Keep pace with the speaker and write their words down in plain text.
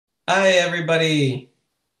Hi, everybody.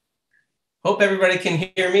 Hope everybody can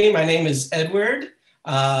hear me. My name is Edward.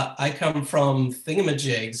 I come from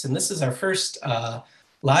Thingamajigs, and this is our first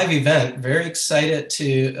live event. Very excited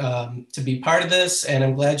to be part of this, and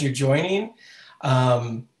I'm glad you're joining.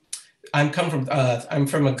 Um, I'm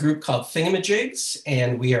from a group called Thingamajigs,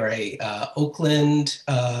 and we are a Oakland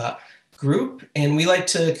group, and we like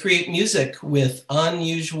to create music with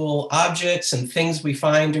unusual objects and things we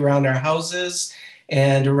find around our houses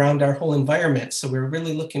and around our whole environment. So we're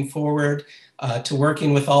really looking forward to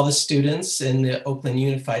working with all the students in the Oakland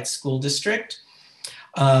Unified School District.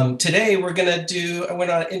 Today I want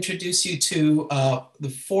to introduce you to the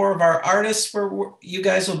four of our artists you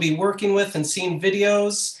guys will be working with and seeing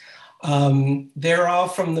videos. They're all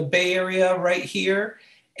from the Bay Area right here.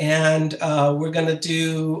 And we're going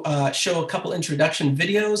to show a couple introduction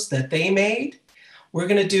videos that they made. We're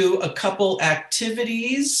going to do a couple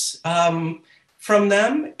activities from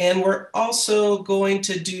them, and we're also going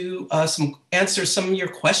to do answer some of your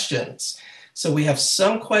questions. So we have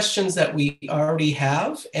some questions that we already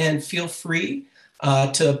have, and feel free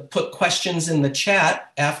to put questions in the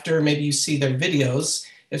chat after maybe you see their videos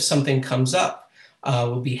if something comes up.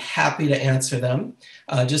 We'll be happy to answer them.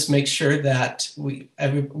 Just make sure that we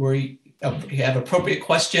have appropriate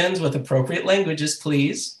questions with appropriate languages,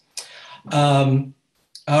 please. All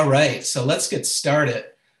right, so let's get started.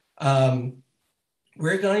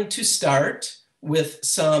 We're going to start with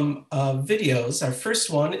some videos. Our first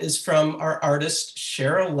one is from our artist,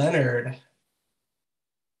 Cheryl Leonard.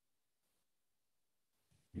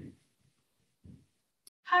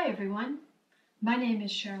 Hi, everyone. My name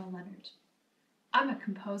is Cheryl Leonard. I'm a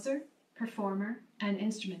composer, performer, and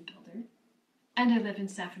instrument builder, and I live in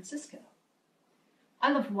San Francisco.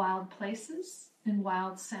 I love wild places and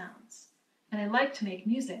wild sounds, and I like to make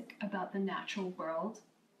music about the natural world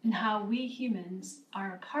and how we humans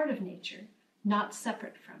are a part of nature, not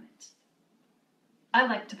separate from it. I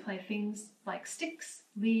like to play things like sticks,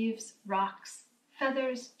 leaves, rocks,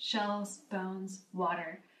 feathers, shells, bones,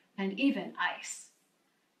 water, and even ice.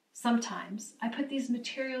 Sometimes I put these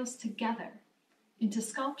materials together into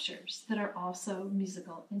sculptures that are also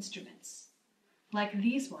musical instruments, like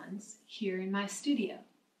these ones here in my studio.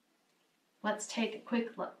 Let's take a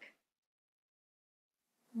quick look.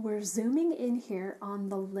 We're zooming in here on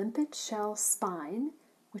the limpet shell spine,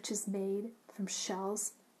 which is made from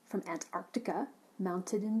shells from Antarctica,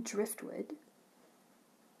 mounted in driftwood.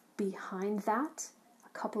 Behind that, a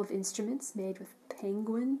couple of instruments made with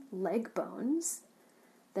penguin leg bones.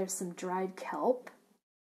 There's some dried kelp.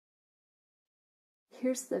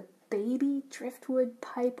 Here's the baby driftwood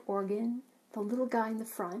pipe organ, the little guy in the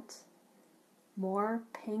front. More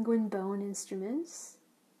penguin bone instruments.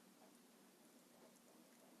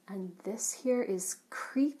 And this here is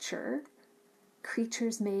creatures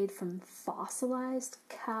made from fossilized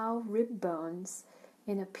cow rib bones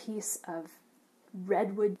in a piece of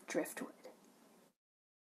redwood driftwood.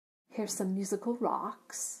 Here's some musical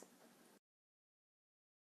rocks.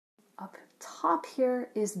 Up top here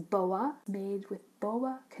is boa, made with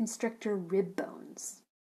boa constrictor rib bones.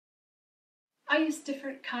 I use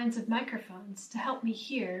different kinds of microphones to help me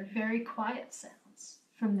hear very quiet sounds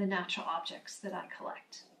from the natural objects that I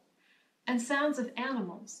collect, and sounds of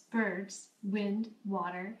animals, birds, wind,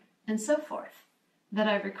 water, and so forth that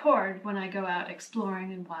I record when I go out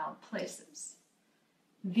exploring in wild places.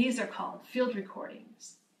 These are called field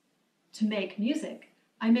recordings. To make music,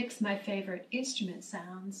 I mix my favorite instrument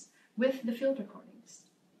sounds with the field recordings.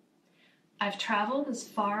 I've traveled as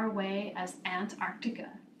far away as Antarctica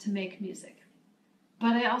to make music,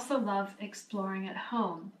 but I also love exploring at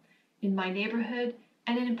home, in my neighborhood,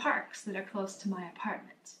 and in parks that are close to my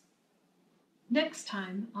apartment. Next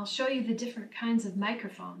time, I'll show you the different kinds of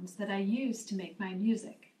microphones that I use to make my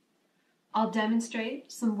music. I'll demonstrate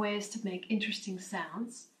some ways to make interesting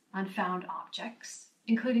sounds on found objects,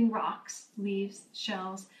 including rocks, leaves,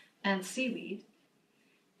 shells, and seaweed.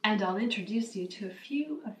 And I'll introduce you to a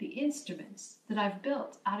few of the instruments that I've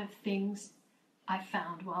built out of things I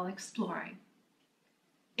found while exploring.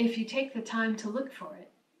 If you take the time to look for it,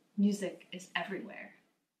 music is everywhere.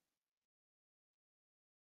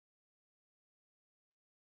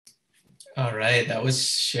 All right, that was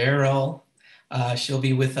Cheryl. She'll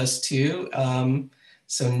be with us too.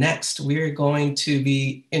 So next, we're going to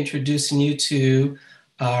be introducing you to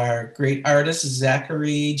our great artist,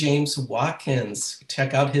 Zachary James Watkins.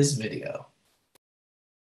 Check out his video.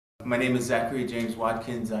 My name is Zachary James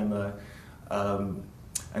Watkins. I'm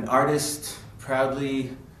an artist,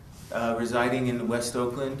 proudly residing in West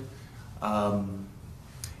Oakland.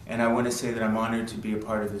 And I want to say that I'm honored to be a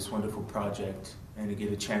part of this wonderful project and to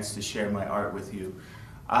get a chance to share my art with you.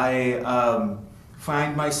 I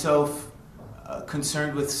find myself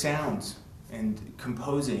concerned with sounds and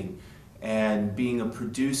composing and being a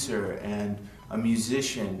producer and a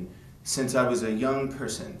musician since I was a young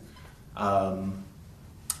person.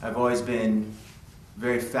 I've always been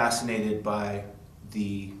very fascinated by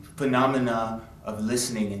the phenomena of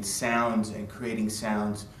listening and sounds and creating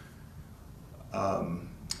sounds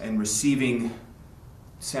and receiving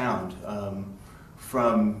sound.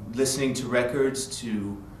 From listening to records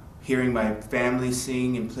to hearing my family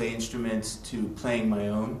sing and play instruments to playing my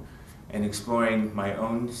own and exploring my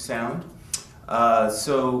own sound.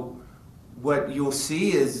 So what you'll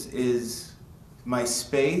see is my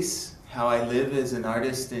space, how I live as an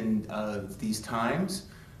artist in these times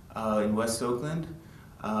in West Oakland,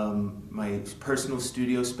 my personal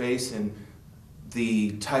studio space, and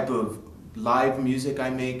the type of live music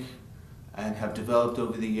I make and have developed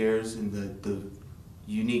over the years, and the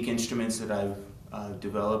unique instruments that I've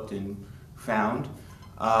developed and found.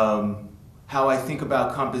 How I think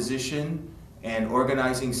about composition and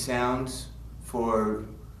organizing sounds for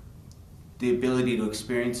the ability to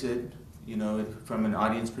experience it, you know, from an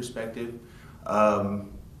audience perspective.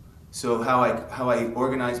 So how I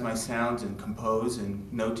organize my sounds and compose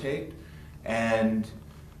and notate, and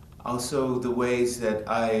also the ways that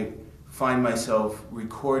I find myself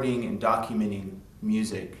recording and documenting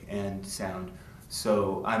music and sound.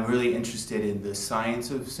 So I'm really interested in the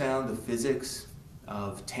science of sound, the physics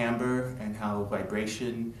of timbre, and how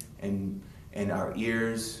vibration and our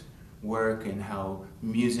ears work, and how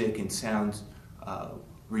music and sounds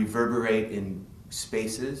reverberate in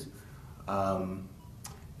spaces.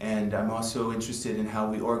 And I'm also interested in how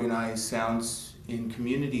we organize sounds in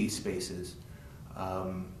community spaces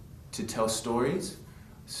to tell stories.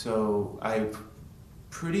 So I've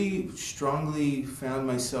pretty strongly found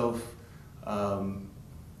myself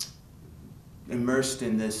immersed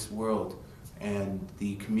in this world and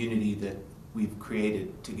the community that we've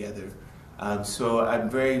created together. So I'm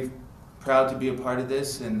very proud to be a part of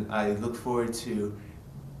this, and I look forward to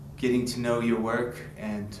getting to know your work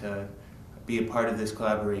and to be a part of this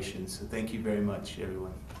collaboration. So thank you very much,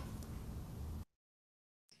 everyone.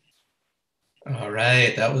 All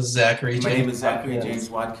right, that was Zachary. My name is Zachary James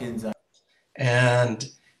Watkins. And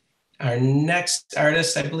our next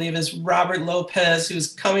artist, I believe, is Robert Lopez,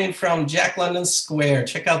 who's coming from Jack London Square.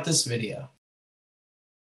 Check out this video.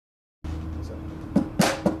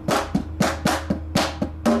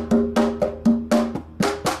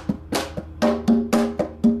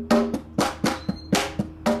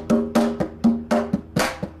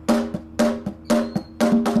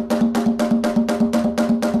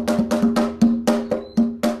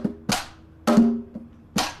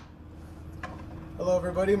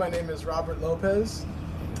 My name is Robert Lopez,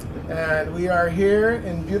 and we are here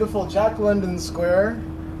in beautiful Jack London Square,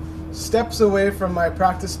 steps away from my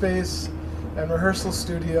practice space and rehearsal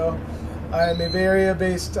studio. I am a Bay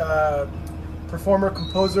Area-based performer,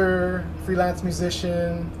 composer, freelance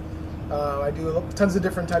musician. I do tons of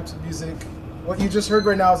different types of music. What you just heard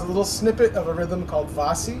right now is a little snippet of a rhythm called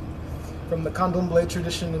Vasi from the candomblé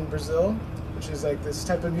tradition in Brazil, which is like this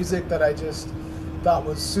type of music that I just thought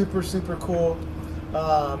was super, super cool.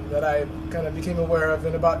 That I kind of became aware of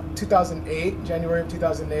in about 2008, January of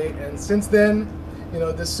 2008, and since then, you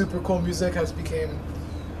know, this super cool music has become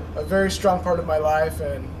a very strong part of my life,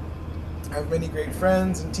 and I have many great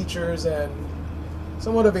friends and teachers and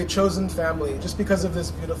somewhat of a chosen family just because of this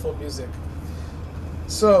beautiful music.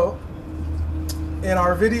 So, in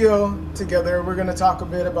our video together, we're going to talk a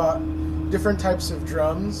bit about different types of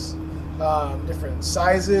drums, different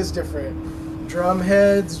sizes, different drum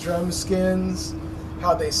heads, drum skins,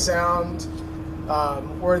 how they sound,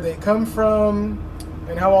 where they come from,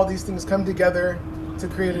 and how all these things come together to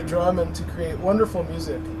create a drum and to create wonderful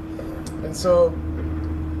music. And so,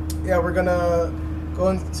 yeah, we're gonna go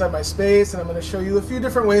inside my space, and I'm gonna show you a few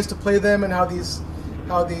different ways to play them and how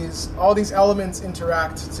all these elements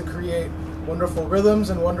interact to create wonderful rhythms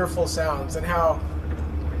and wonderful sounds, and how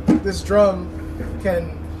this drum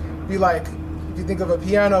can be like, if you think of a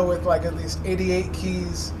piano with like at least 88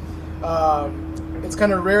 keys, it's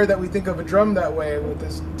kind of rare that we think of a drum that way with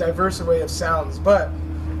this diverse array of sounds. But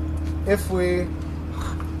if we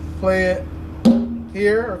play it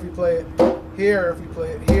here, or if you play it here, or if you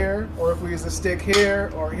play it here, or if we use the stick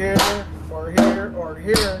here, or here, or here, or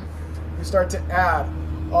here, we start to add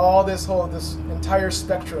all this entire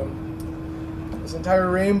spectrum, this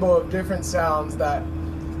entire rainbow of different sounds that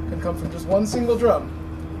can come from just one single drum.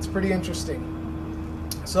 It's pretty interesting.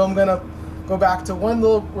 So I'm gonna go back to one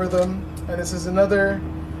little rhythm, and this is another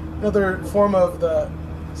form of the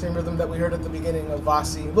same rhythm that we heard at the beginning of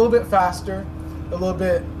Vasi. A little bit faster, a little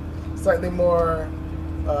bit slightly more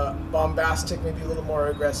bombastic, maybe a little more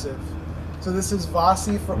aggressive. So this is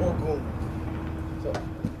Vasi for Ogun. So.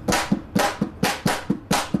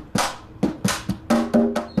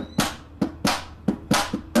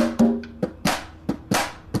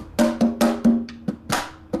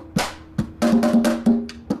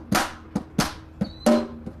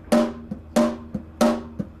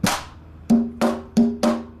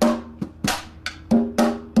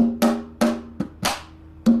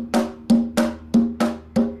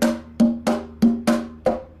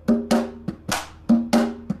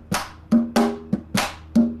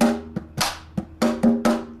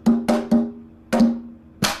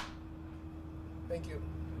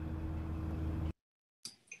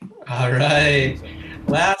 All right.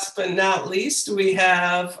 Last but not least, we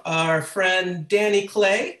have our friend Danny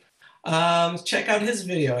Clay. Check out his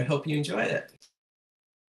video. I hope you enjoyed it.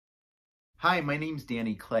 Hi, my name's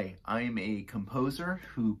Danny Clay. I'm a composer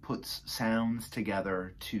who puts sounds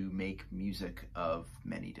together to make music of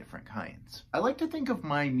many different kinds. I like to think of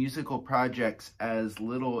my musical projects as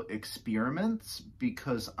little experiments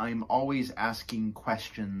because I'm always asking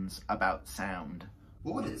questions about sound.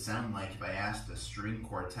 What would it sound like if I asked a string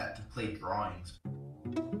quartet to play drawings?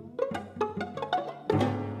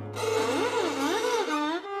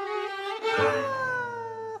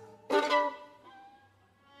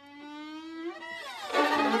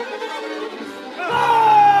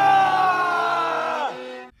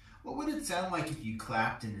 What would it sound like if you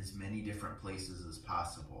clapped in as many different places as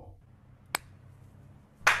possible?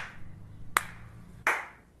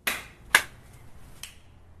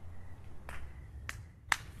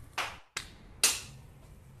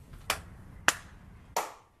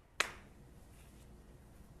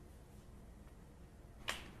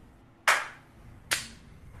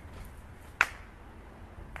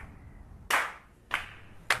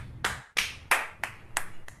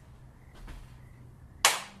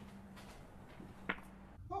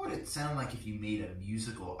 What would it sound like if you made a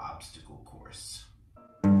musical obstacle course?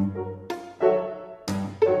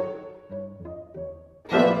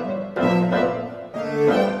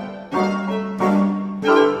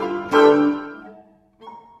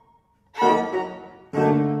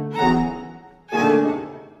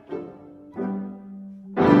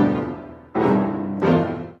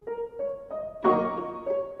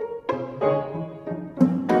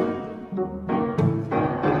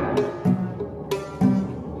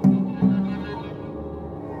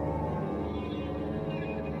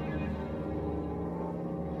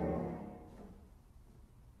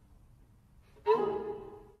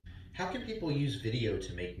 How can people use video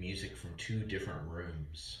to make music from two different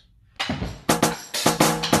rooms?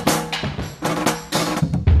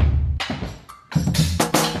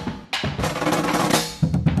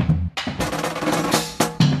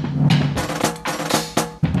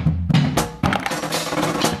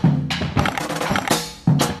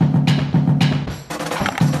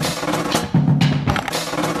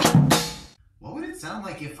 What would it sound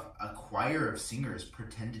like if a choir of singers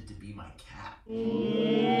pretended to be my cat?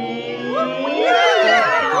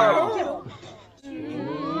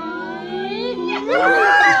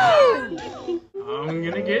 I'm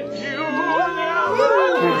gonna get you now.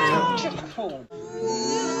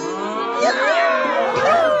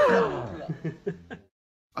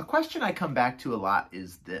 A question I come back to a lot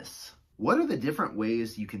is this. What are the different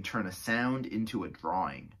ways you can turn a sound into a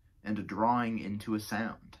drawing and a drawing into a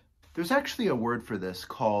sound? There's actually a word for this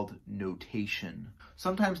called notation.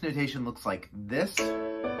 Sometimes notation looks like this.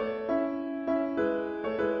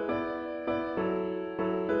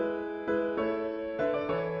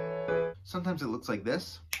 Sometimes it looks like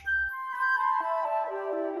this.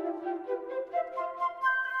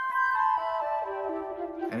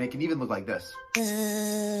 And it can even look like this.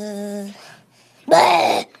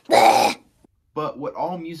 But what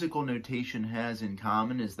all musical notation has in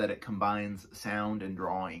common is that it combines sound and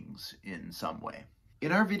drawings in some way.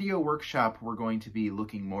 In our video workshop, we're going to be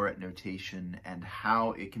looking more at notation and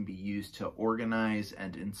how it can be used to organize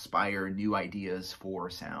and inspire new ideas for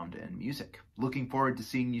sound and music. Looking forward to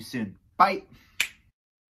seeing you soon. Bye!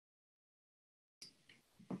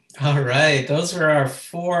 All right, those are our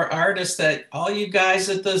 4 artists that all you guys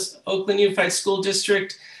at the Oakland Unified School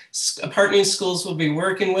District partnering schools will be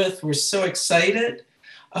working with. We're so excited.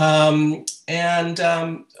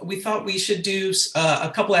 We thought we should do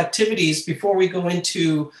a couple activities before we go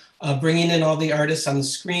into bringing in all the artists on the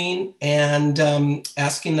screen and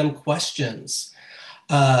asking them questions.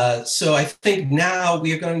 So I think now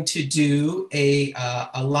we are going to do a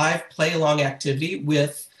live play-along activity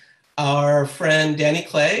with our friend Danny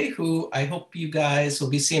Clay, who I hope you guys will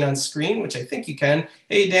be seeing on screen, which I think you can.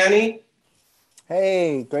 Hey, Danny.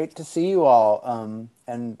 Hey, great to see you all.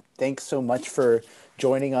 And thanks so much for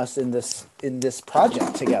joining us in this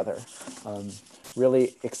project together.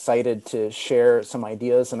 Really excited to share some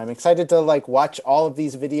ideas, and I'm excited to watch all of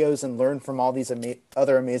these videos and learn from all these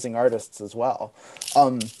other amazing artists as well.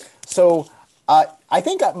 So I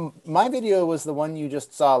think my video was the one you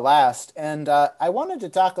just saw last, and I wanted to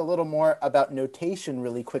talk a little more about notation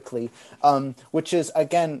really quickly, which is,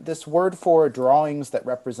 again, this word for drawings that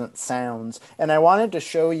represent sounds. And I wanted to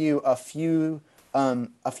show you a few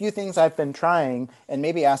things I've been trying and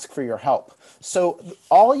maybe ask for your help. So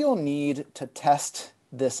all you'll need to test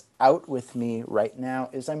this out with me right now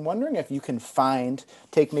is I'm wondering if you can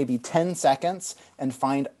take maybe 10 seconds and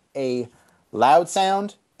find a loud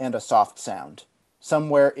sound and a soft sound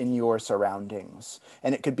somewhere in your surroundings.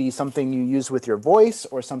 And it could be something you use with your voice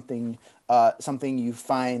or something you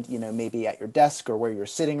find, maybe at your desk or where you're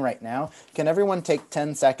sitting right now. Can everyone take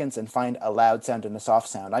 10 seconds and find a loud sound and a soft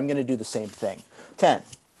sound? I'm going to do the same thing. 10,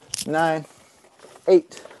 9,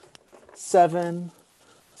 8, 7,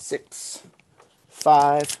 6,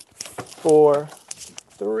 5, 4,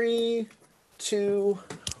 3, 2,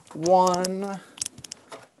 1.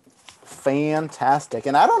 Fantastic.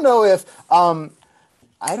 And I don't know,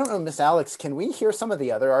 Miss Alex, can we hear some of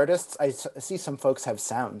the other artists? I see some folks have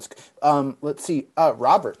sounds. Let's see.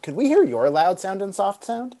 Robert, could we hear your loud sound and soft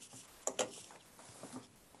sound?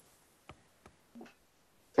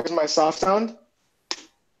 Here's my soft sound.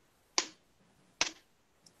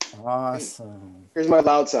 Awesome. Here's my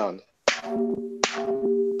loud sound.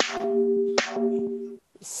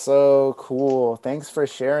 So cool. Thanks for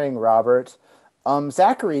sharing, Robert.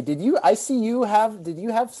 Zachary, did you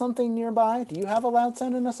have something nearby? Do you have a loud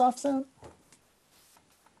sound and a soft sound?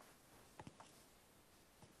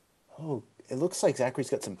 Oh, it looks like Zachary's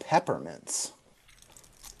got some peppermints.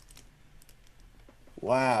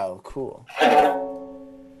 Wow, cool.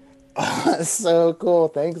 So cool.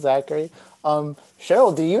 Thanks, Zachary.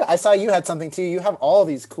 Cheryl, I saw you had something too. You have all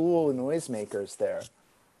these cool noisemakers there.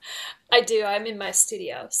 I do. I'm in my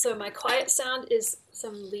studio. So my quiet sound is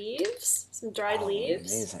some leaves, some dried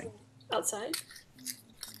leaves. Amazing. Outside.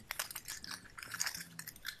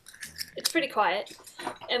 It's pretty quiet.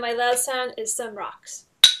 And my loud sound is some rocks.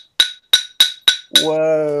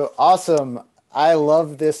 Whoa, awesome. I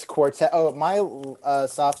love this quartet. Oh, my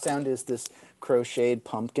soft sound is this crocheted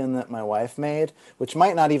pumpkin that my wife made, which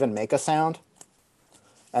might not even make a sound.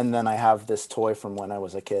 And then I have this toy from when I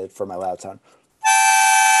was a kid for my loud sound.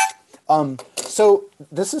 So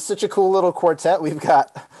this is such a cool little quartet we've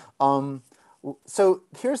got. So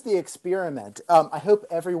here's the experiment. I hope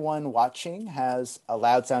everyone watching has a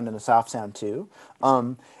loud sound and a soft sound too.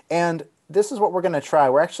 And this is what we're going to try.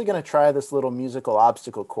 We're actually going to try this little musical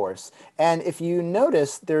obstacle course. And if you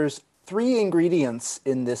notice, there's 3 ingredients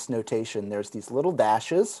in this notation. There's these little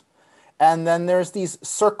dashes, and then there's these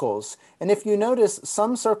circles. And if you notice,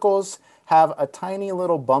 some circles have a tiny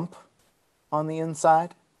little bump on the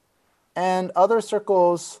inside. And other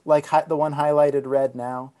circles, like the one highlighted red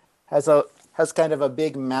now, has kind of a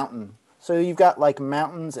big mountain. So you've got like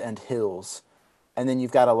mountains and hills, and then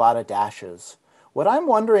you've got a lot of dashes. What I'm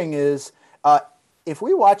wondering is, if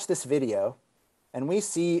we watch this video and we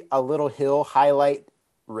see a little hill highlight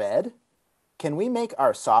red, can we make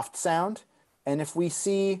our soft sound? And if we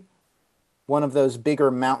see one of those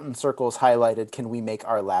bigger mountain circles highlighted, can we make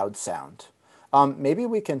our loud sound? Maybe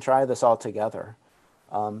we can try this all together.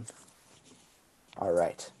 All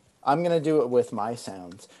right, I'm going to do it with my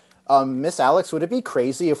sounds. Miss Alex, would it be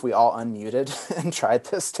crazy if we all unmuted and tried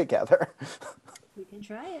this together? We can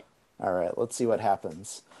try it. All right, let's see what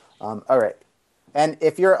happens. All right, and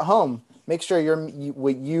if you're at home, make sure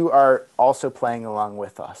you are also playing along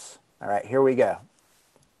with us. All right, here we go.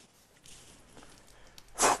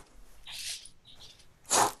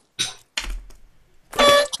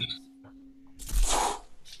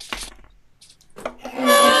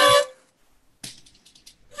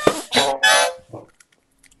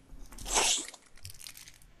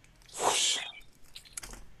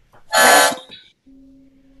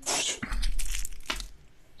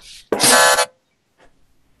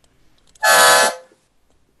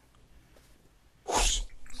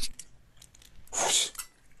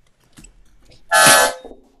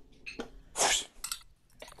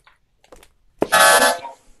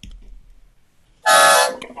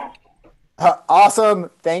 Awesome.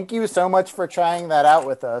 Thank you so much for trying that out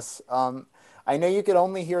with us. I know you could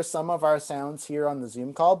only hear some of our sounds here on the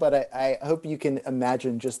Zoom call, but I hope you can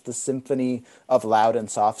imagine just the symphony of loud and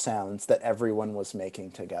soft sounds that everyone was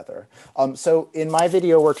making together. So in my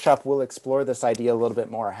video workshop, we'll explore this idea a little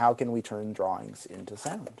bit more. How can we turn drawings into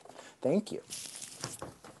sound? Thank you.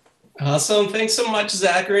 Awesome. Thanks so much,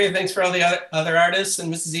 Zachary. Thanks for all the other artists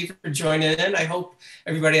and Mrs. E for joining in. I hope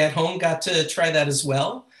everybody at home got to try that as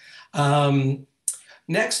well.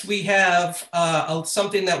 Next, we have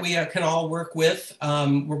something that we can all work with.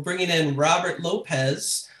 We're bringing in Robert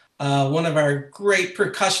Lopez, one of our great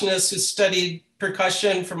percussionists who studied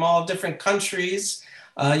percussion from all different countries.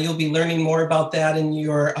 You'll be learning more about that in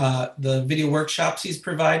your the video workshops he's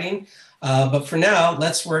providing. But for now,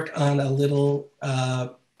 let's work on a little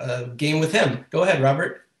game with him. Go ahead,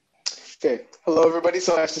 Robert. Okay. Hello, everybody.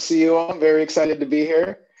 So nice to see you all. I'm very excited to be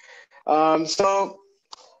here.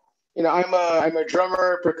 You know, I'm a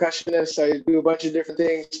drummer, percussionist. I do a bunch of different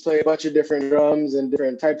things, play a bunch of different drums and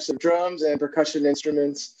different types of drums and percussion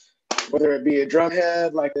instruments, whether it be a drum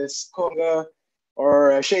head like this conga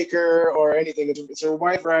or a shaker or anything. It's a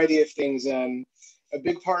wide variety of things. And a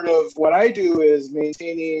big part of what I do is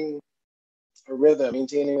maintaining a rhythm,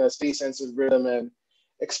 maintaining a steady sense of rhythm and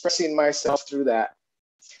expressing myself through that.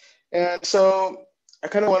 And so I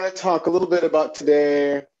kind of want to talk a little bit about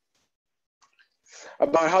today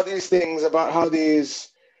about how these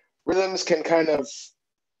rhythms can kind of,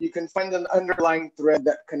 you can find an underlying thread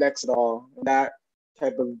that connects it all. That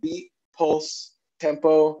type of beat, pulse,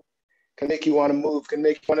 tempo can make you want to move, can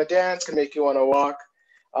make you want to dance, can make you want to walk.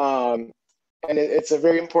 And it's a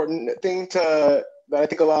very important thing that I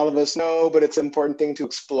think a lot of us know, but it's an important thing to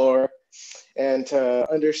explore and to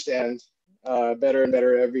understand better and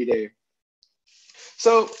better every day.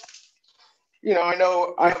 So, you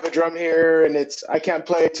know I have a drum here and I can't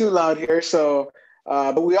play too loud here. So,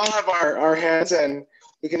 but we all have our hands, and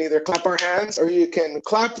you can either clap our hands or you can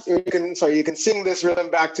you can sing this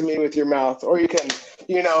rhythm back to me with your mouth, or you can,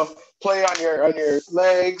 you know, play on your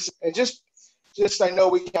legs. And just I know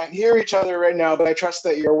we can't hear each other right now, but I trust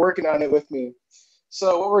that you're working on it with me.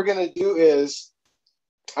 So what we're gonna do is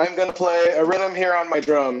I'm gonna play a rhythm here on my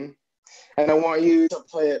drum, and I want you to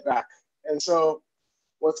play it back. And so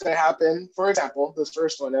what's gonna happen, for example, this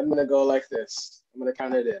first one, I'm gonna go like this. I'm gonna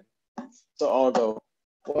count it in. So I'll go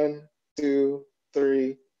 1, 2,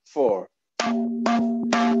 3, 4.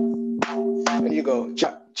 And you go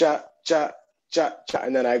cha, cha, cha, cha, cha.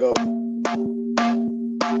 And then I go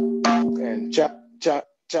and cha, cha,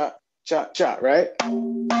 cha, cha, cha, right?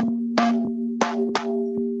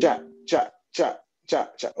 Cha, cha, cha, cha,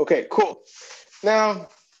 cha. Okay, cool. Now,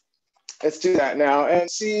 let's do that now and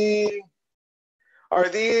see, are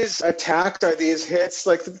these attacks, are these hits?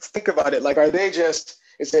 Like, think about it. Like, are they just,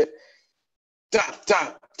 is it da,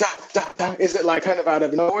 da, da, da, da? Is it like kind of out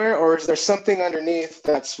of nowhere, or is there something underneath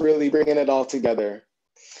that's really bringing it all together?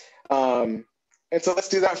 And so let's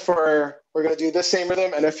do that we're gonna do this same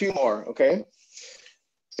rhythm and a few more, okay?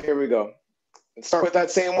 So here we go. Let's start with that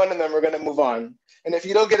same one, and then we're gonna move on. And if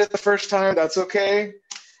you don't get it the first time, that's okay.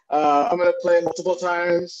 I'm gonna play it multiple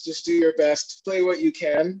times. Just do your best, play what you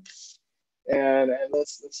can. And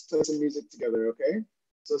let's play some music together, okay?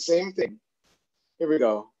 So same thing. Here we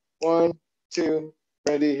go. 1, 2,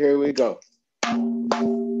 ready, here we go.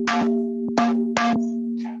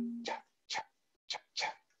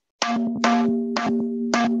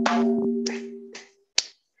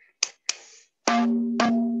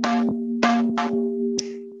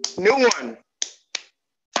 New one.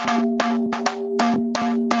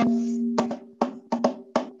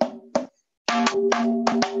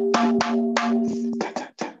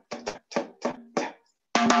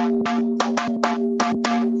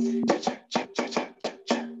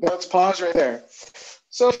 Let's pause right there.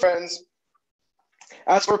 So friends,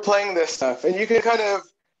 as we're playing this stuff, and you can kind of,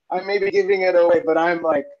 I may be giving it away, but I'm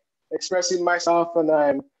like expressing myself and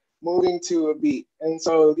I'm moving to a beat. And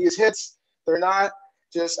so these hits, they're not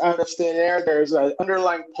just out of thin air. There's an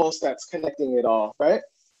underlying pulse that's connecting it all, right?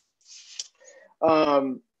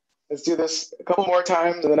 Let's do this a couple more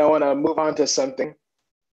times, and then I want to move on to something.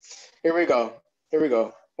 Here we go. Here we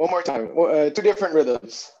go. One more time. 2 different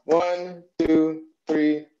rhythms. 1, 2,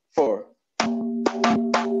 3, 4.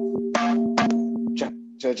 Cha,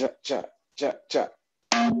 cha, cha, cha, cha, cha.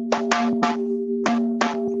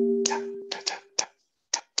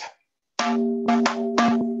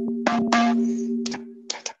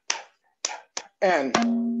 And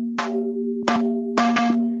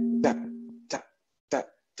da, da, da,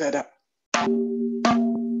 da, da.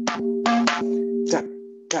 Da,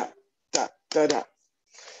 da, da, da, da.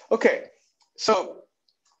 Okay, so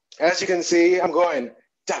as you can see, I'm going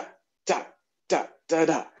da, da, da, da,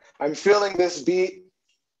 da. I'm feeling this beat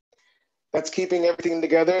that's keeping everything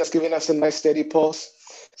together. That's giving us a nice steady pulse.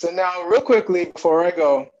 So now real quickly before I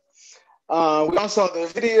go, we all saw the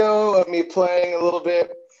video of me playing a little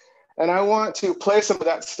bit, and I want to play some of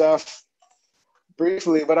that stuff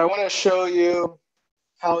briefly, but I want to show you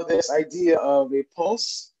how this idea of a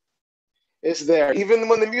pulse is there. Even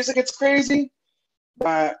when the music gets crazy,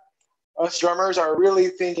 but us drummers are really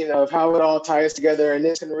thinking of how it all ties together, and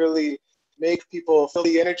this can really make people feel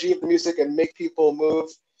the energy of the music and make people move.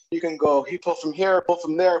 You can go, he pull from here, pull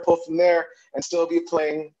from there, and still be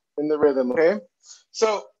playing in the rhythm, okay?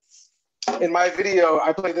 So in my video,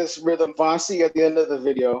 I play this rhythm Vasi at the end of the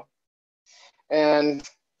video, and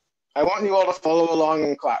I want you all to follow along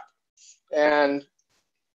and clap. And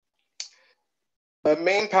the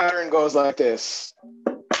main pattern goes like this,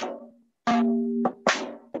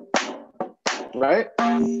 right?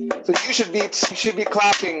 So you should be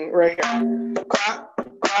clapping right here. Clap,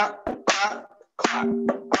 clap, clap,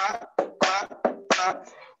 clap, clap, clap, clap.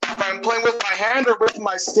 If I'm playing with my hand or with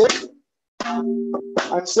my stick,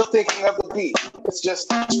 I'm still thinking of the beat. It's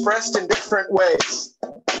just expressed in different ways.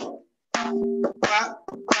 Clap,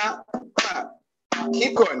 clap, clap.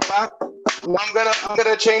 Keep going, clap. Now I'm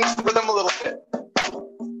gonna change the rhythm a little bit.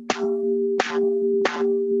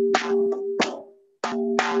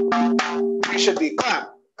 We should be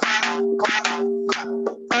clap, clap, clap, clap,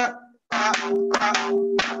 clap, clap, clap.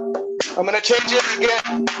 I'm gonna change it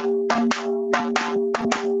again.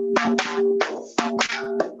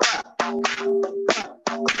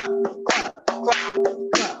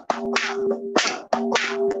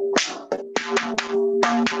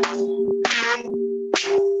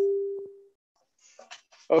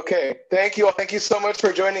 Okay, thank you all. Thank you so much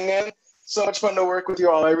for joining in. So much fun to work with you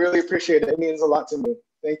all. I really appreciate it. It means a lot to me.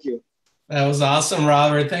 Thank you. That was awesome,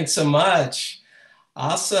 Robert. Thanks so much.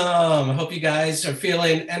 Awesome. I hope you guys are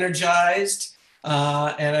feeling energized.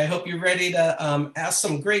 And I hope you're ready to ask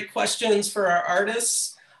some great questions for our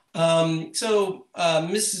artists. So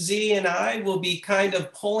Miss Z and I will be kind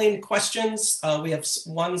of pulling questions. We have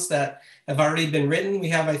ones that have already been written. We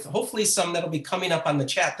have hopefully some that'll be coming up on the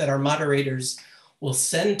chat that our moderators will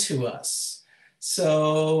send to us.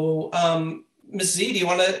 So Ms. Z, do you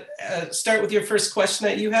want to start with your first question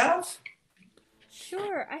that you have?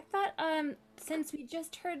 Sure. I thought since we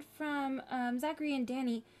just heard from Zachary and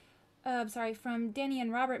Danny, from Danny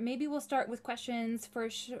and Robert, maybe we'll start with questions for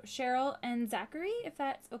Cheryl and Zachary, if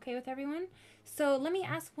that's okay with everyone. So let me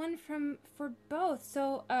ask one for both.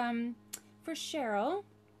 So for Cheryl,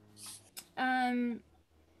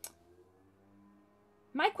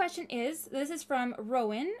 my question is, this is from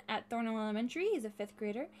Rowan at Thornhill Elementary. He's a 5th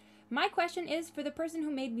grader. My question is for the person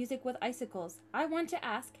who made music with icicles. I want to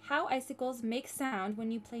ask how icicles make sound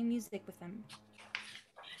when you play music with them.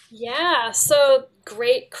 Yeah, so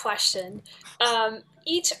great question.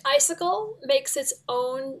 Each icicle makes its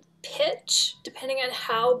own pitch depending on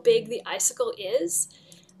how big the icicle is.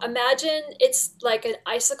 Imagine it's like an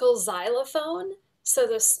icicle xylophone. So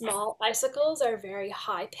the small icicles are very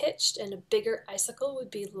high pitched and a bigger icicle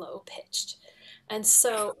would be low pitched. And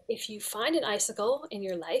so if you find an icicle in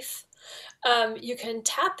your life, you can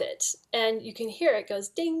tap it and you can hear it goes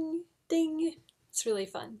ding, ding. It's really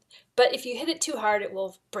fun. But if you hit it too hard, it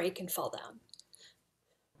will break and fall down.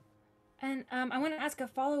 And I want to ask a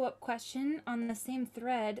follow-up question on the same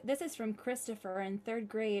thread. This is from Christopher in 3rd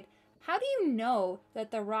grade. How do you know that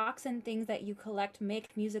the rocks and things that you collect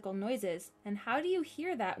make musical noises? And how do you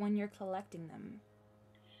hear that when you're collecting them?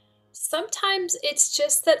 Sometimes it's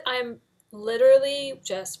just that I'm literally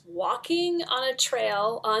just walking on a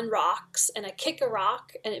trail on rocks and I kick a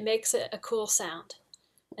rock and it makes a cool sound.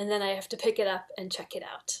 And then I have to pick it up and check it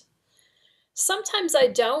out. Sometimes I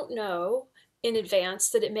don't know in advance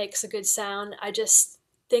that it makes a good sound. I just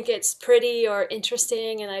think it's pretty or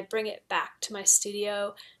interesting and I bring it back to my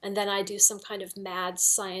studio and then I do some kind of mad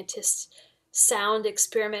scientist sound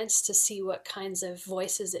experiments to see what kinds of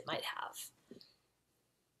voices it might have.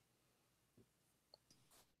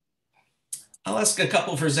 I'll ask a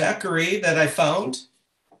couple for Zachary that I found.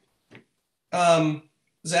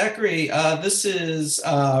 Zachary, this is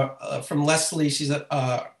from Leslie. She's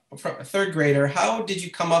a 3rd grader. How did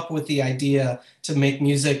you come up with the idea to make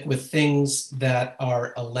music with things that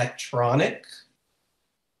are electronic?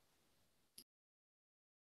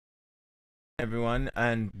 Everyone,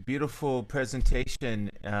 and beautiful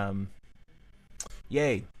presentation.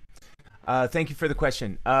 Yay. Thank you for the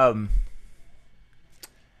question.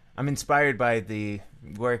 I'm inspired by the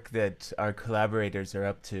work that our collaborators are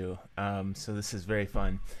up to, so this is very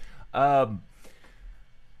fun.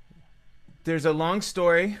 There's a long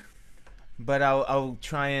story, but I'll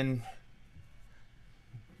try and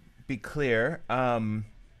be clear. I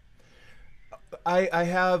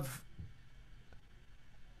have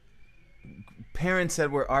parents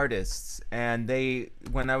that were artists, and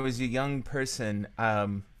when I was a young person,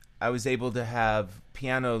 I was able to have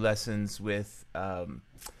piano lessons with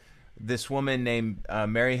this woman named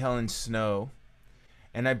Mary Helen Snow,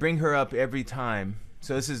 and I bring her up every time.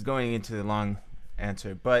 So this is going into the long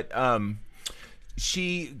answer, but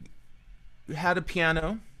she had a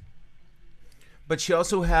piano, but she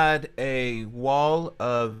also had a wall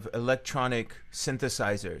of electronic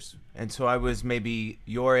synthesizers. And so I was maybe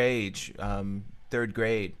your age, third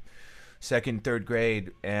grade, third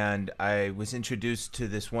grade, and I was introduced to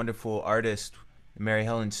this wonderful artist, Mary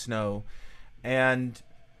Helen Snow, and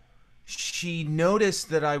she noticed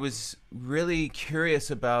that I was really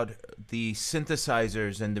curious about the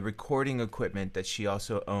synthesizers and the recording equipment that she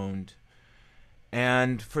also owned.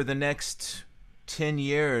 And for the next 10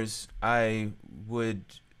 years, I would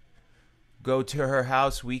go to her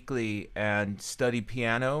house weekly and study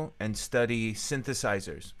piano and study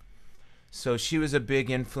synthesizers. So she was a big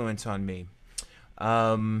influence on me.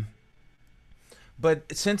 But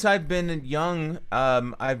since I've been young,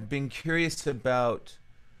 I've been curious about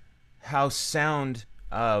how sound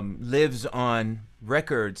lives on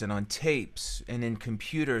records and on tapes and in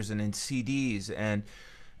computers and in CDs,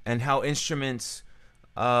 and how instruments,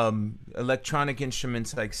 electronic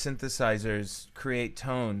instruments like synthesizers, create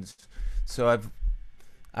tones. So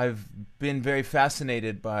I've been very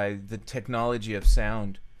fascinated by the technology of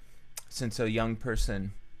sound since a young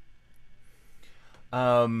person.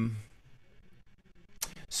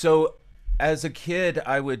 So as a kid,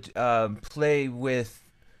 I would play with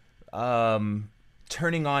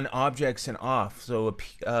turning on objects and off. So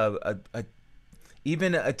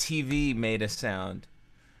even a TV made a sound,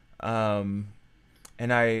 and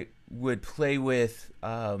I would play with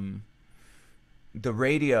the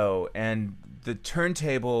radio and the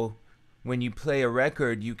turntable. When you play a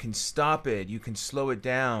record, you can stop it, you can slow it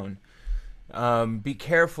down. Be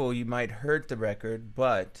careful, you might hurt the record,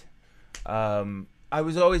 but I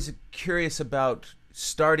was always curious about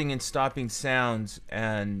starting and stopping sounds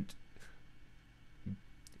and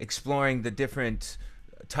exploring the different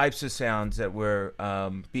types of sounds that were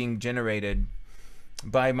being generated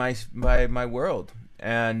by my world.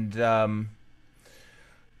 And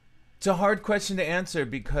it's a hard question to answer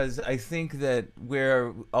because I think that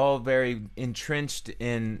we're all very entrenched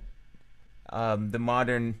in the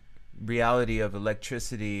modern reality of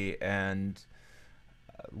electricity, and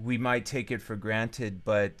we might take it for granted.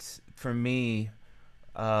 But for me,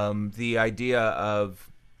 the idea of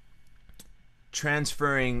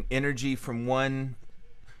transferring energy from one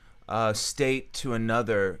state to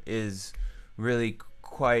another is really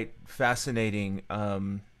quite fascinating.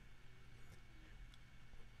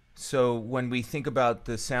 So when we think about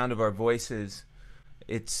the sound of our voices,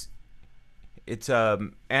 it's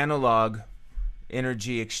analog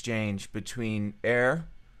energy exchange between air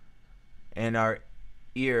and our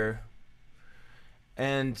ear,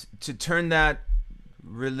 and to turn that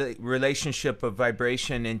relationship of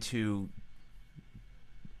vibration into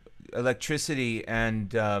electricity and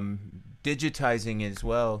digitizing as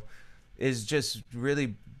well is just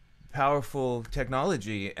really powerful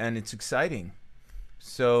technology, and it's exciting.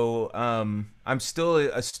 So I'm still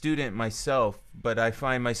a student myself, but I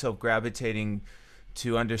find myself gravitating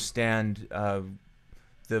to understand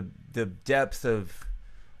the depth of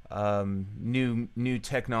new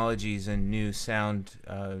technologies and new sound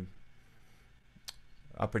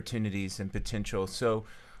opportunities and potential. So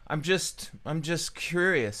I'm just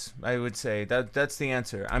curious, I would say. That's the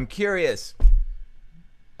answer. I'm curious.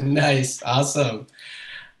 Nice. Awesome.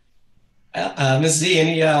 Ms. Z,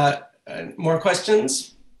 any more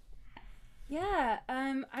questions? Yeah,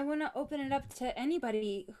 I want to open it up to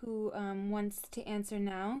anybody who wants to answer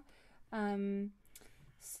now.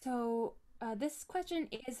 So this question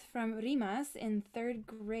is from Rimas in 3rd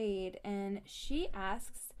grade, and she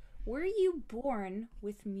asks, were you born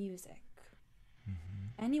with music?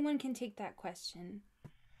 Mm-hmm. Anyone can take that question.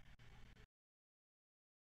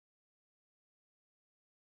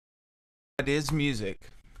 What is music?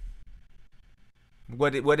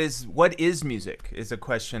 What is music is a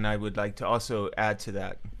question I would like to also add to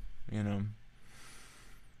that, you know.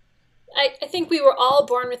 I think we were all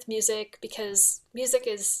born with music because music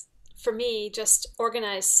is, for me, just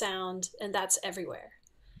organized sound, and that's everywhere.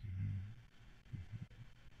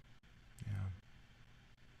 Yeah.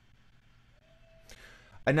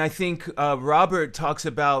 And I think Robert talks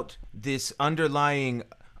about this underlying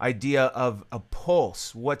idea of a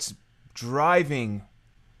pulse, what's driving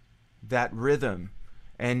that rhythm.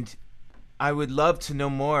 And I would love to know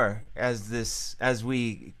more as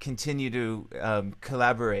we continue to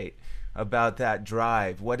collaborate about that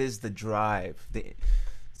drive. What is the drive?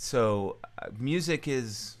 So music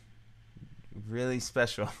is really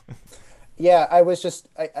special. Yeah, I was just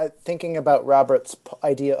thinking about Robert's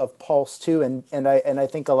idea of pulse too, and I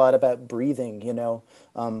think a lot about breathing. There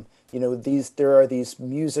are these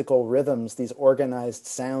musical rhythms, these organized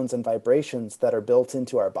sounds and vibrations that are built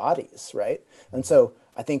into our bodies, right? And so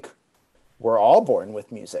I think we're all born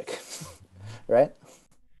with music, right?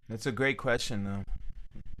 That's a great question, though.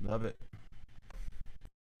 Love it.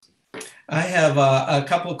 I have a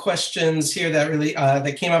couple of questions here that really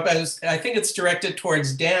that came up. I think it's directed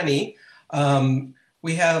towards Danny.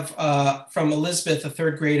 We have from Elizabeth, a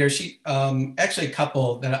third grader. She actually a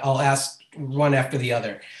couple that I'll ask one after the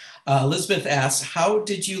other. Elizabeth asks, "How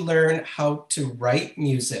did you learn how to write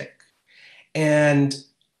music?" And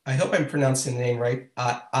I hope I'm pronouncing the name right.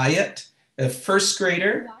 Ayat, a first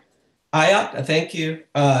grader. Ayat, thank you.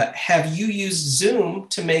 Have you used Zoom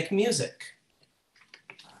to make music?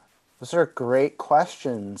 Those are great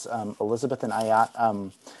questions, Elizabeth and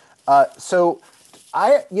Ayat. So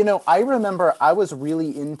I remember I was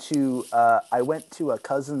really into, I went to a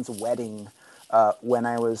cousin's wedding when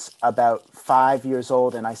I was about 5 years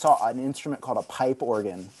old, and I saw an instrument called a pipe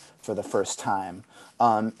organ for the first time.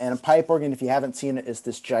 And a pipe organ, if you haven't seen it, is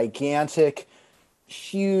this gigantic,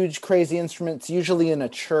 huge, crazy instruments, usually in a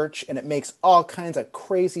church, and it makes all kinds of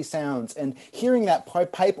crazy sounds. And hearing that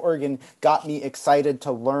pipe organ got me excited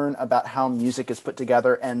to learn about how music is put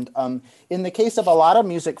together. And in the case of a lot of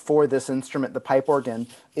music for this instrument, the pipe organ,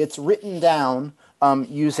 it's written down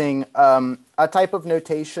using a type of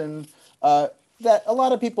notation that a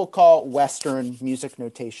lot of people call Western music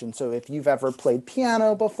notation. So if you've ever played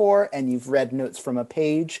piano before and you've read notes from a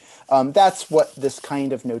page, that's what this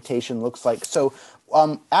kind of notation looks like. So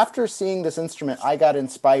after seeing this instrument, I got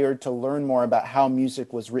inspired to learn more about how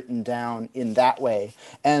music was written down in that way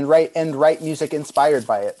and write music inspired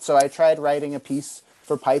by it. So I tried writing a piece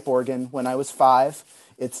for pipe organ when I was 5.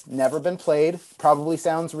 It's never been played, probably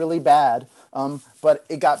sounds really bad, but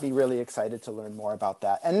it got me really excited to learn more about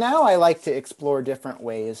that. And now I like to explore different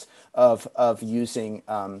ways of using,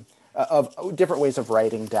 of different ways of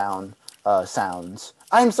writing down sounds.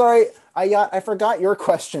 I'm sorry, I forgot your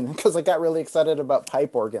question because I got really excited about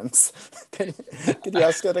pipe organs. Could you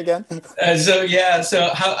ask it again? So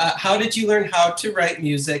how did you learn how to write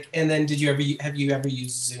music, and then have you ever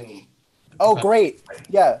used Zoom? Oh, great.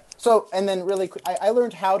 Yeah. So, and then really quick, I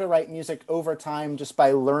learned how to write music over time just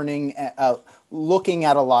by learning, looking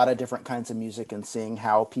at a lot of different kinds of music and seeing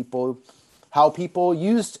how people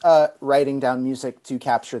used writing down music to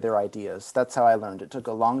capture their ideas. That's how I learned. It took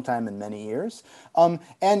a long time and many years.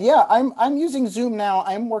 And yeah, I'm using Zoom now.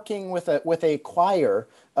 I'm working with a choir,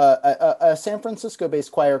 a San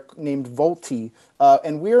Francisco-based choir named Volti,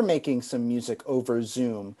 and we're making some music over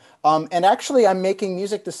Zoom. And actually, I'm making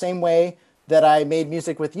music the same way that I made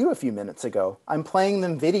music with you a few minutes ago. I'm playing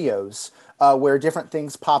them videos where different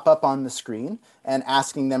things pop up on the screen and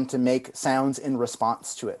asking them to make sounds in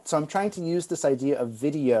response to it. So I'm trying to use this idea of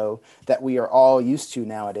video that we are all used to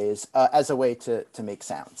nowadays as a way to make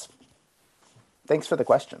sounds. Thanks for the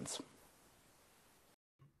questions.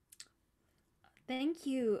 Thank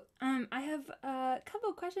you. I have a couple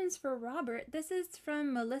of questions for Robert. This is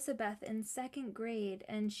from Melissa Beth in 2nd grade,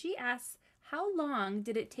 and she asks, how long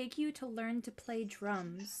did it take you to learn to play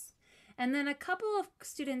drums? And then a couple of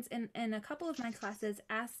students in a couple of my classes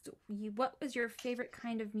asked you, what was your favorite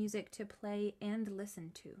kind of music to play and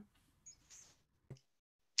listen to?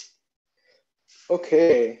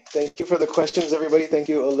 Okay, thank you for the questions, everybody. Thank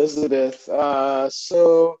you, Elizabeth.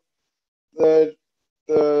 So the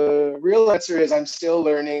real answer is I'm still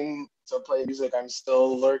learning to play music. I'm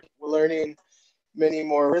still learning many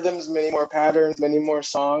more rhythms, many more patterns, many more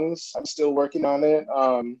songs. I'm still working on it.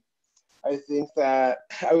 I think that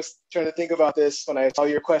I was trying to think about this when I saw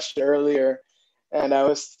your question earlier, and I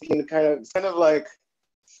was thinking it's kind of like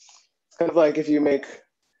if you make,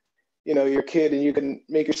 your kid and you can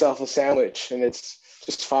make yourself a sandwich and it's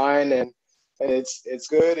just fine and it's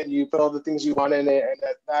good and you put all the things you want in it, and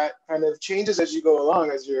that kind of changes as you go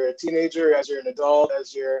along, as you're a teenager, as you're an adult,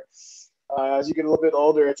 as you get a little bit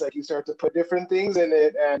older. It's like you start to put different things in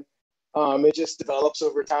it, and it just develops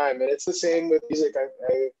over time. And it's the same with music.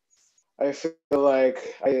 I feel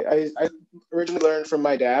like I originally learned from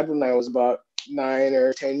my dad when I was about 9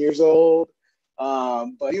 or 10 years old.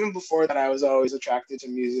 But even before that, I was always attracted to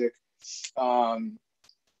music. And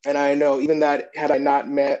I know even that had I not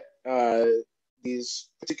met these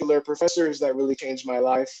particular professors that really changed my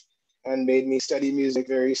life and made me study music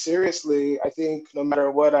very seriously, I think no matter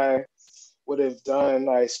what I would have done,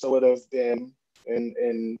 I still would have been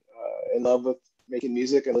in love with making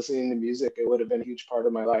music and listening to music. It would have been a huge part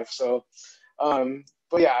of my life. So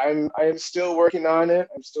but yeah, I'm still working on it.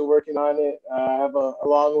 I'm still working on it. I have a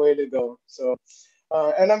long way to go. So,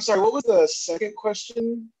 and I'm sorry, what was the second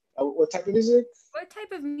question? What type of music? What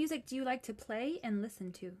type of music do you like to play and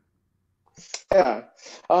listen to? Yeah.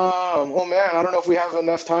 Oh man, I don't know if we have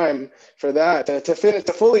enough time for that to finish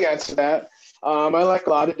to fully answer that. I like a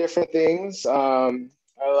lot of different things. I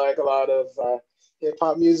like a lot of hip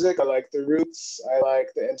hop music. I like the Roots. I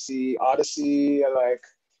like the MC Odyssey. I like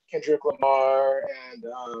Kendrick Lamar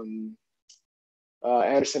and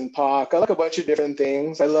Anderson .Paak. I like a bunch of different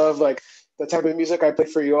things. I love like the type of music I play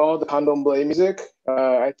for you all, the candomblé music.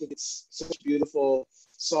 I think it's such beautiful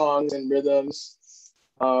songs and rhythms.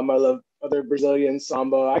 I love other Brazilian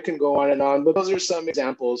samba. I can go on and on, but those are some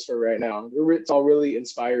examples for right now. It's all really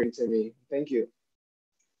inspiring to me. Thank you.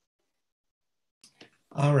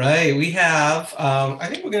 All right, we have, I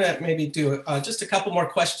think we're gonna maybe do just a couple more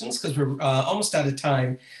questions because we're almost out of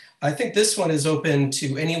time. I think this one is open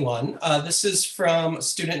to anyone. This is from a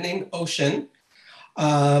student named Ocean.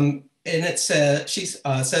 And it says, she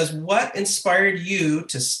says, what inspired you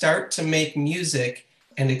to start to make music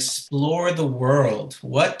and explore the world?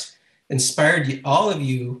 What inspired you, all of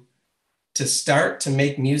you, to start to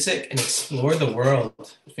make music and explore the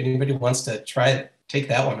world? If anybody wants to try it, take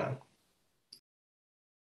that one on.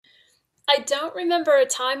 I don't remember a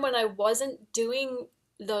time when I wasn't doing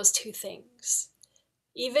those two things.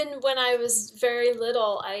 Even when I was very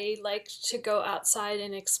little, I liked to go outside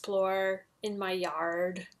and explore in my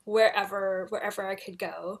yard, wherever I could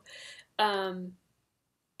go. And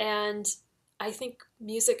I think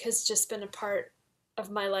music has just been a part of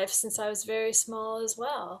my life since I was very small as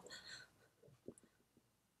well.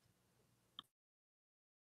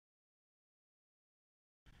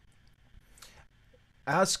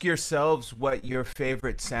 Ask yourselves what your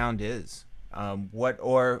favorite sound is. What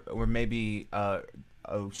or maybe a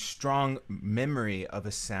strong memory of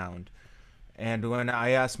a sound. And when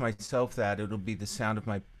I ask myself that, it'll be the sound of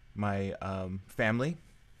my family.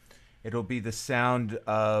 It'll be the sound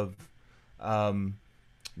of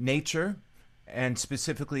nature, and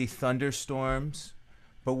specifically thunderstorms.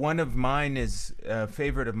 But one of mine is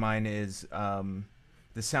favorite of mine is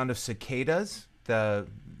the sound of cicadas,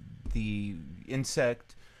 the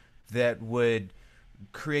insect that would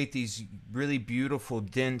create these really beautiful,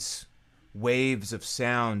 dense waves of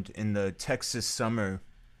sound in the Texas summer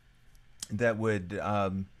that would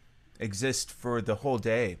exist for the whole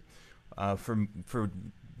day, for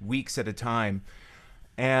weeks at a time,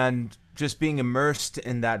 and just being immersed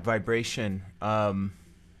in that vibration.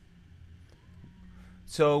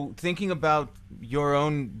 So thinking about your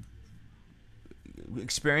own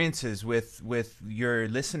experiences with your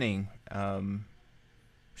listening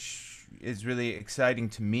is really exciting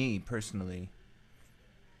to me personally.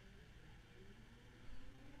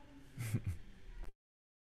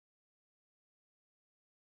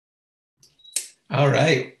 All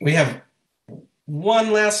right, we have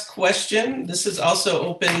one last question. This is also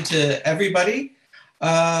open to everybody.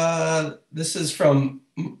 This is from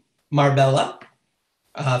Marbella,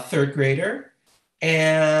 third grader.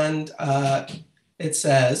 And it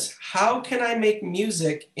says, how can I make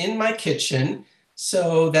music in my kitchen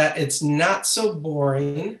so that it's not so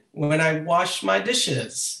boring when I wash my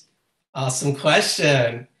dishes? Awesome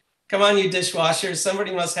question. Come on, you dishwashers.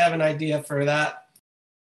 Somebody must have an idea for that.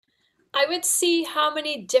 I would see how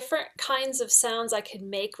many different kinds of sounds I could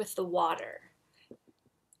make with the water.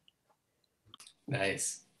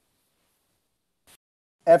 Nice.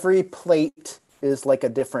 Every plate is like a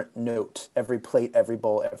different note. Every plate, every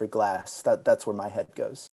bowl, every glass. That's where my head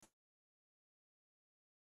goes.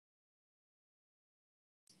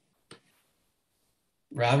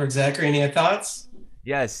 Robert, Zachary, any thoughts?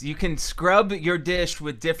 Yes, you can scrub your dish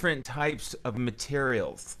with different types of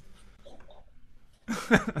materials.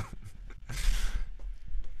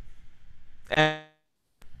 And,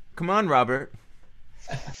 come on, Robert.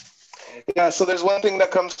 Yeah, so there's one thing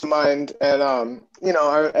that comes to mind, and you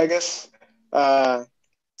know, I guess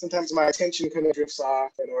sometimes my attention kind of drifts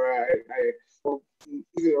off, and or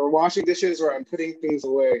either washing dishes or I'm putting things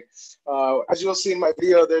away. As you'll see in my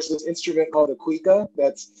video, there's this instrument called a cuica.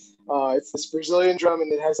 That's it's this Brazilian drum,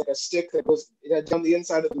 and it has like a stick that goes down the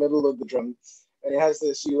inside of the middle of the drum, and it has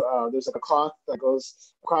this there's like a cloth that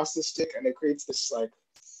goes across the stick, and it creates this like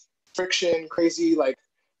friction, crazy like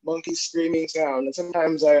monkey screaming sound. And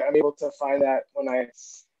sometimes I'm able to find that when I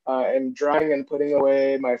am drying and putting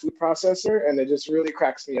away my food processor, and it just really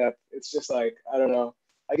cracks me up. It's just like, I don't know,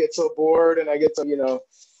 I get so bored and I get so,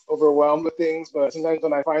 overwhelmed with things. But sometimes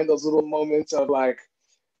when I find those little moments of like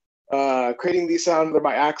creating these sounds either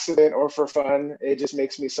by accident or for fun. It just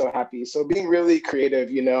makes me so happy. So being really creative,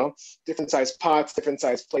 you know, different size pots, different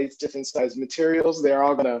size plates, different size materials, they're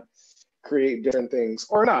all gonna create different things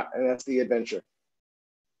or not. And that's the adventure.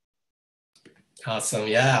 Awesome.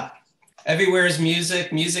 Yeah. Everywhere is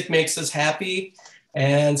music. Music makes us happy.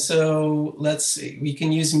 And so we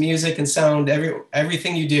can use music and sound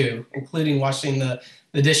everything you do, including washing the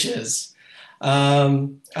dishes. All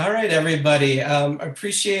right, everybody.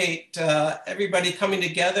 Appreciate everybody coming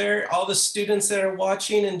together, all the students that are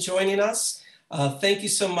watching and joining us. Thank you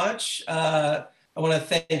so much. I want to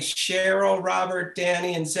thank Cheryl, Robert,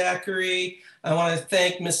 Danny, and Zachary. I want to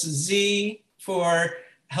thank Mrs. Z for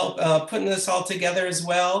putting this all together as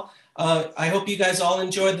well. I hope you guys all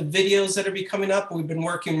enjoyed the videos that are be coming up. We've been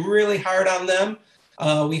working really hard on them.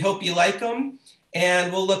 We hope you like them.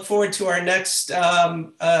 And we'll look forward to our next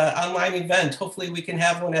online event. Hopefully we can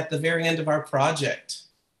have one at the very end of our project.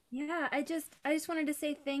 Yeah, I just wanted to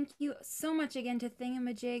say thank you so much again to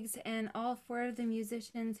Thingamajigs and all 4 of the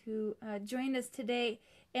musicians who joined us today.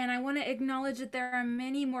 And I want to acknowledge that there are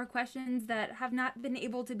many more questions that have not been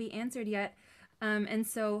able to be answered yet. And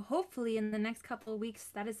so hopefully in the next couple of weeks,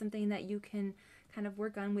 that is something that you can kind of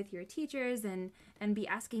work on with your teachers and be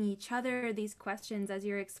asking each other these questions as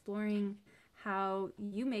you're exploring how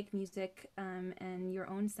you make music and your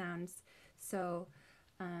own sounds. So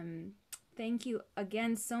thank you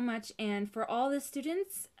again so much. And for all the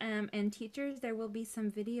students and teachers, there will be some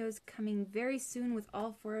videos coming very soon with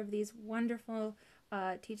all 4 of these wonderful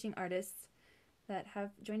teaching artists that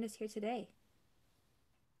have joined us here today.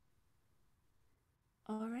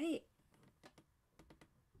 All right.